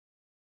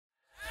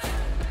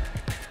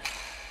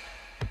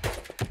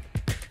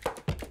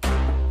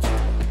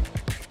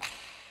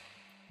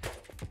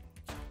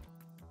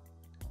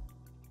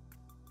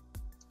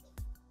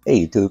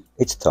Hey YouTube,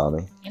 it's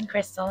Tommy, And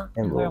Crystal, and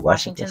and we're we're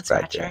Washington Washington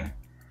Scratcher. Scratcher.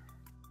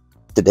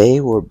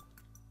 Today we're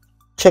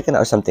checking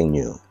out something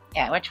new.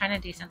 Yeah, we're trying to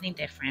do something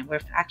different. We're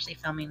actually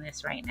filming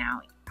this right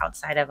now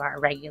outside of our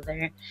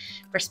regular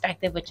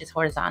perspective, which is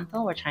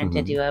horizontal. We're trying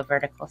to do a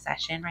vertical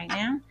session right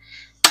now.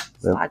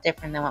 It's a lot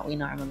different than what we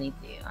normally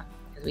do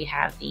because we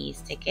have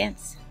these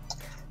tickets.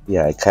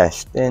 Yeah, I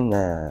cashed in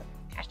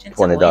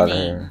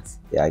 $20.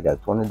 Yeah, I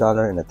got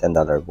 $20 and a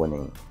 $10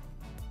 winning.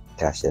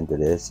 Cashed into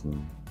this,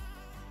 and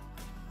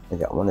I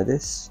got one of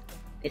this.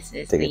 This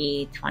is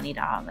the $20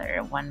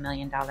 $1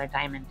 million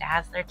Diamond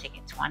Dazzler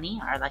ticket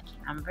 20, our lucky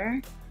number.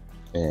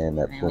 And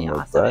that we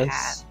also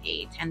have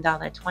a $10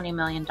 $20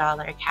 million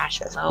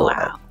cash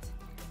blowout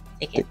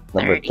ticket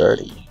number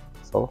 30.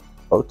 So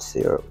both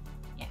 0.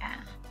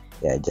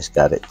 Yeah, I just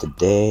got it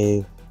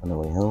today on the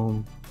way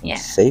home. Yeah.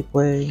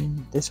 Safeway.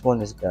 This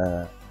one has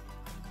got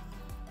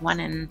 1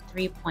 in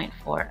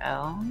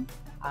 3.40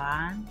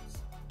 odds.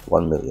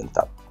 1 million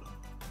top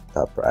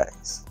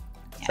prize.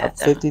 Yeah,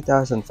 so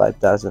 50,000,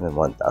 5,000, and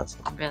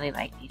 1,000. I really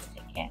like these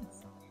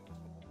tickets.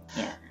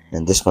 Yeah.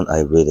 And this one,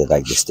 I really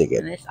like this ticket.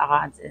 And this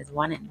odds is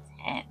 1 in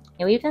 10.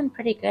 Yeah, we've done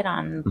pretty good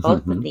on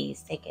both of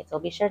these tickets. We'll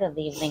be sure to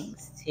leave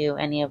links to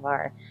any of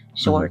our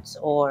shorts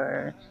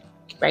or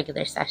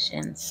regular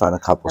sessions. Found a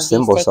couple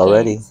symbols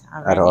already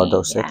out of all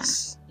those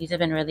 6. These have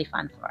been really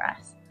fun for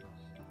us.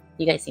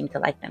 You guys seem to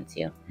like them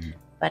too.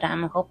 But I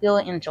hope you'll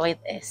enjoy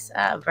this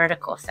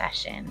vertical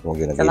session.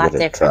 It's a lot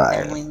different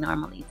than we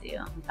normally do.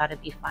 We thought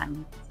it'd be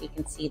fun so you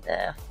can see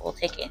the full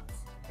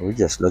tickets. We're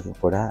just looking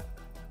for that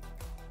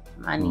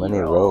money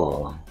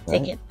roll.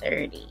 Ticket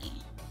 30.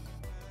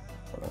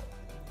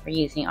 We're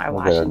using our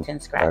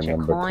Washington Scratcher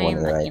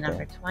coin, lucky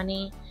number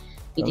 20.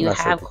 We do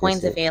have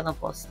coins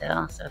available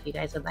still, so if you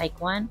guys would like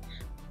one,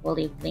 we'll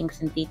leave links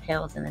and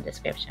details in the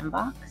description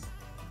box.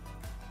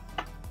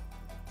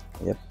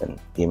 Yep, and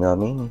email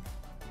me.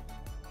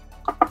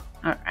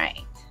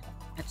 Alright,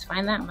 let's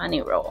find that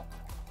money roll.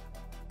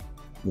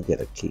 You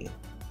get a key.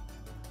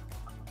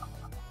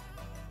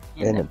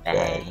 In the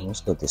bag.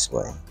 Let's go this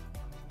way.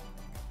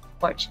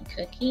 Fortune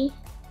cookie.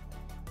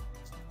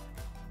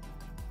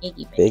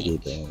 Iggy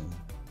bag.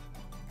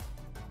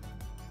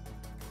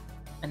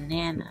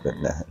 Banana.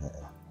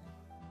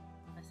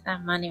 What's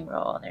that money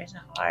roll? There's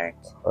a heart.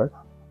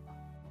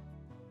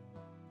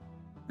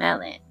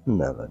 Melon.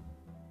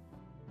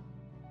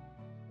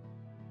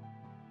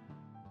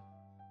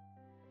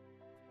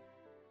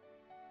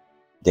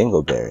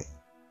 Dingleberry.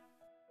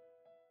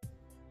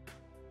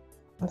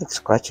 I like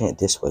scratching it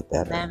this way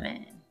better.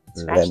 Lemon.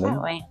 Scratch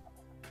that way.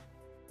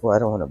 Well, I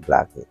don't want to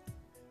black it.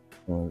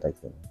 Like,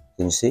 can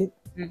you see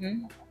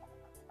it?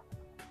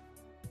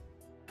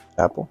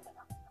 Apple.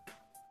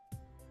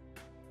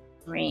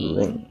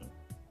 Green.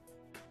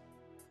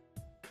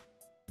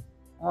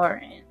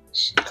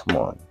 Orange. Come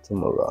on,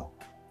 tomorrow.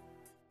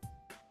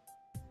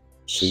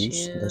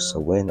 Shoes. There's a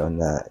win on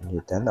that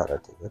new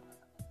 $10 ticket.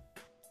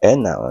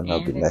 And that one,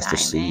 that'll be nice to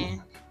see.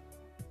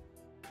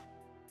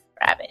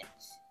 Rabbit.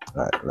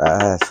 Alright,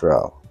 last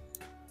row.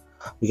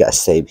 We got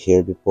save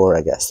here before.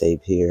 I got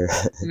save here.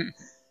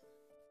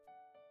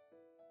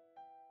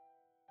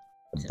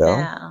 A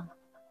bell.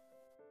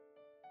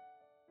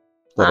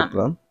 Little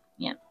plum.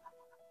 Yep.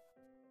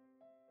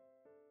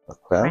 A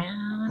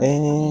crown.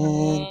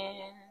 And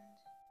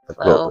a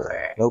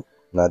clover. Nope,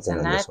 nothing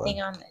on this one.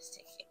 Nothing on this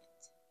ticket.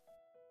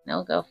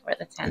 No go for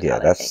the $10 Yeah,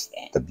 that's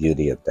ticket. the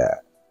beauty of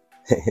that.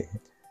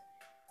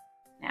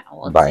 Now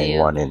we'll buying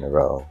one in a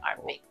row. Our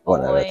big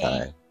one at a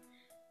time.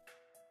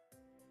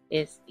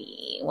 Is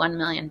the $1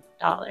 million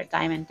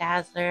Diamond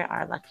Dazzler,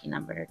 our lucky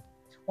number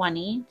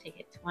 20,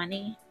 ticket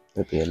 20.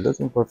 If you're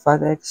looking for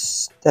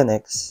 5x,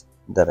 10x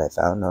that I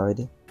found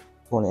already,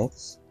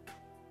 20x,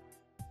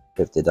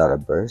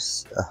 $50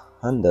 burst, a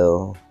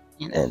 $100,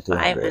 and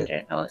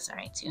 200. Oh,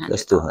 sorry, $200.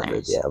 That's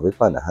 200. Yeah, we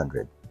found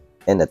 100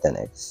 and a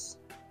 10x.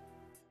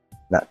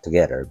 Not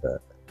together,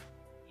 but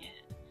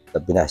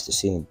it'd be nice to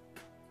see.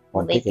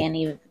 We'll link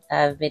any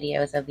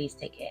videos of these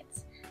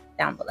tickets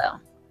down below.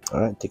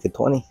 Alright, ticket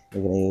 20.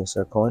 We're gonna use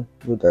our coin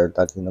with our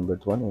lucky number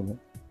 20.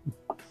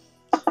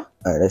 Alright,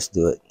 let's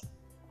do it.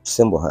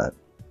 Symbol hunt.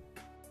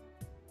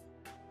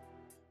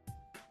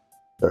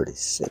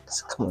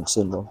 36. Come on,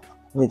 symbol.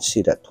 Let me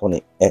see that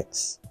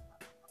 20x.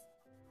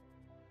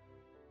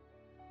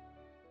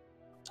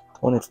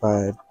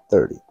 25,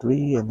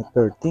 33, and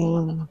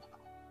 13.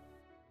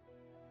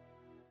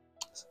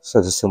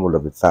 So the symbol that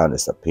we found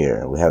is up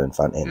here. We haven't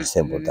found any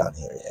symbol down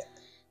here yet.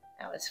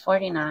 That was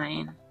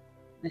 49.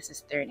 This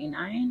is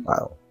 39.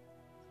 Wow.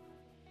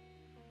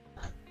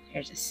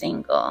 Here's a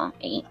single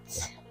 8.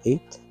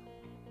 8.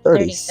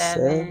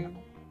 37.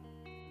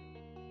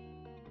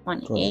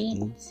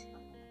 28.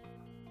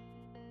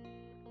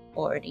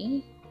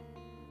 40.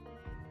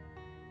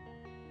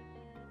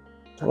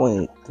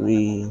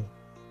 23.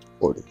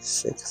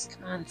 46.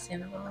 Come on,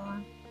 symbol.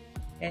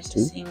 There's a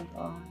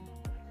single.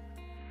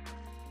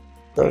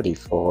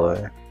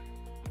 34.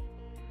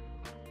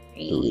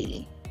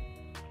 3.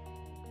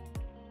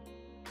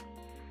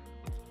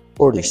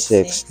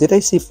 46. Did I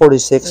see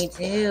 46? We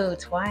do,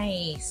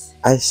 twice.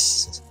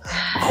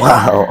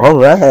 Wow,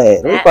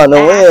 alright. We found a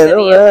win,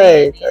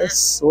 alright. Yeah. I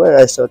swear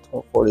I saw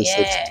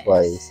 46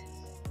 twice.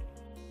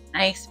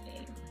 Nice,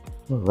 babe.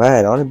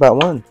 Alright, only about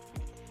one.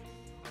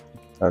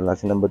 Our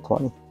lucky number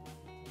 20.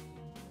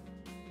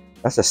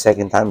 That's the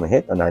second time we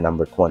hit on our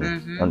number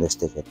 20 on this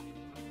ticket.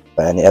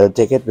 But any other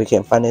ticket, we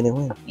can't find any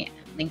win. Yeah,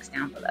 links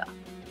down below.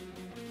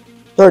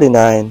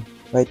 39,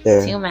 right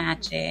there. 2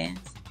 matches.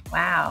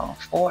 Wow,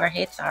 4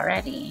 hits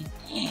already.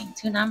 Dang,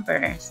 2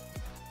 numbers.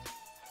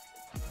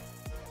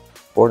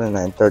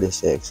 49,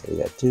 36. So we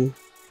got 2.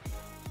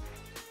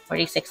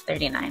 46,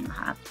 39,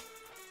 Mahab.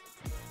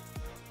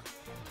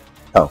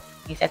 Oh.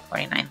 You said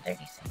 49,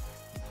 36.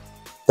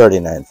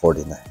 39,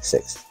 49,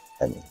 6.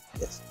 I mean,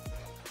 yes.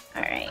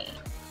 Alright.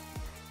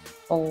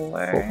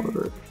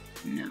 4.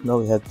 No,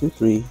 we have 2,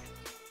 3.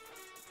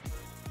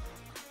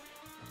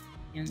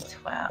 And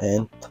 12.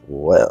 And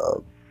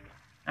 12.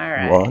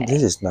 Alright. Well,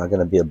 this is not going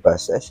to be a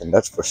bust session,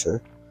 that's for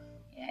sure.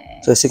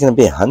 Yeah. So is it going to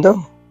be a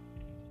hundo?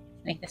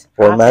 Make this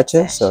 4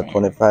 matches? Session. So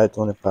 25,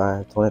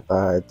 25,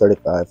 25,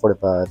 35,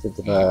 45,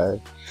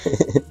 55.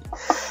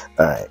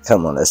 Alright,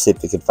 come on. Let's see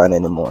if we can find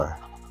any more.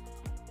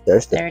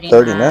 There's the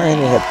 39.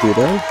 We have 2 of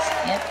those.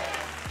 Yep.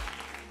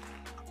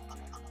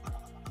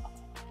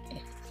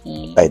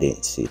 15. I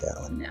didn't see that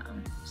one. No,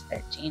 it's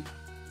 13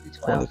 and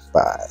 12.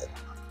 25.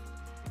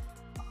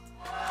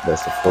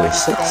 There's the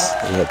 46.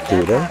 We have 2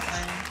 of those.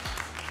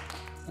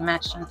 We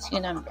matched on 2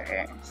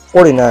 numbers.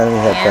 49. We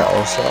have that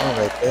also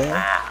right there.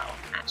 Wow.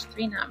 Matched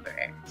 3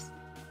 numbers.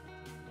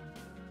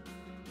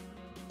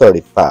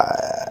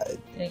 35. Do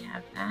we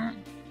have that?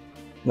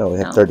 No, we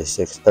have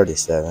 36,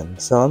 37.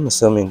 So I'm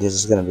assuming this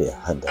is going to be a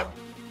hundo.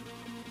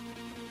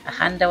 A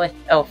hundo with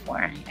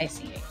 04. I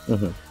see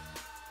it.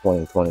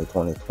 20, 20,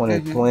 20,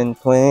 20, twin,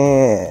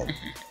 twin.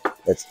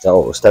 Let's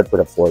go. We'll start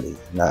with a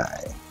 49.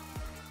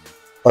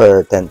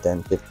 Or 10,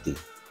 10, 50.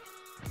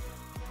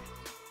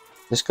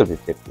 This could be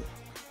 50.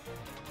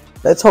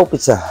 Let's hope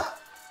it's a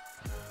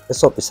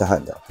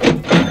hundo.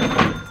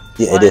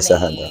 Yeah, 20. It is a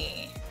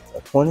hundo. So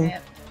 20,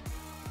 yep.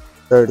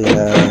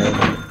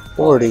 39,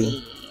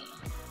 40.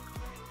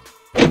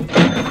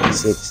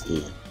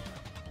 60,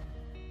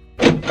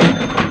 80,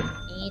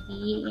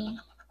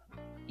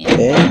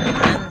 and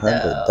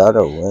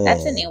 $100 win.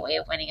 That's a new way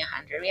of winning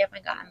 100. We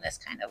haven't gotten this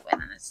kind of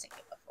win on this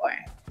ticket before.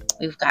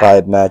 We've got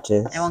 5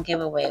 matches. I won't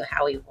give away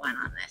how we won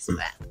on this,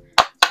 but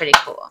it's pretty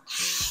cool.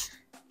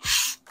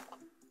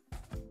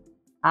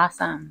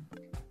 Awesome.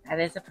 That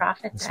is a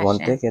profit session. One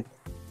ticket.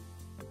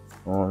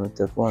 Only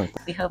took one.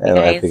 We hope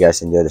I hope you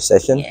guys enjoyed the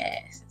session.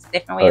 Yes, it's a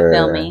different way of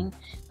filming.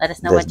 Let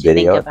us know what you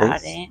think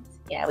about it.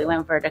 Yeah, we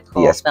went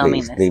vertical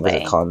filming this leave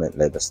way. us a comment.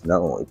 Let us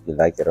know if you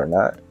like it or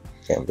not.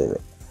 Can't believe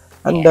it.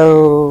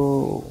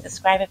 Hundo.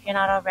 Subscribe if you're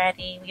not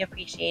already. We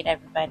appreciate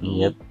everybody.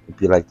 Yep.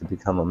 If you'd like to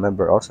become a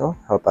member also,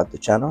 help out the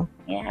channel.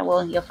 Yeah,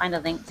 well, you'll find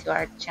a link to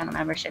our channel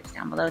memberships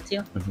down below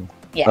too.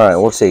 Yeah. All right,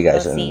 we'll see you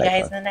guys in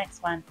the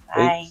next one.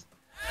 Bye. Peace.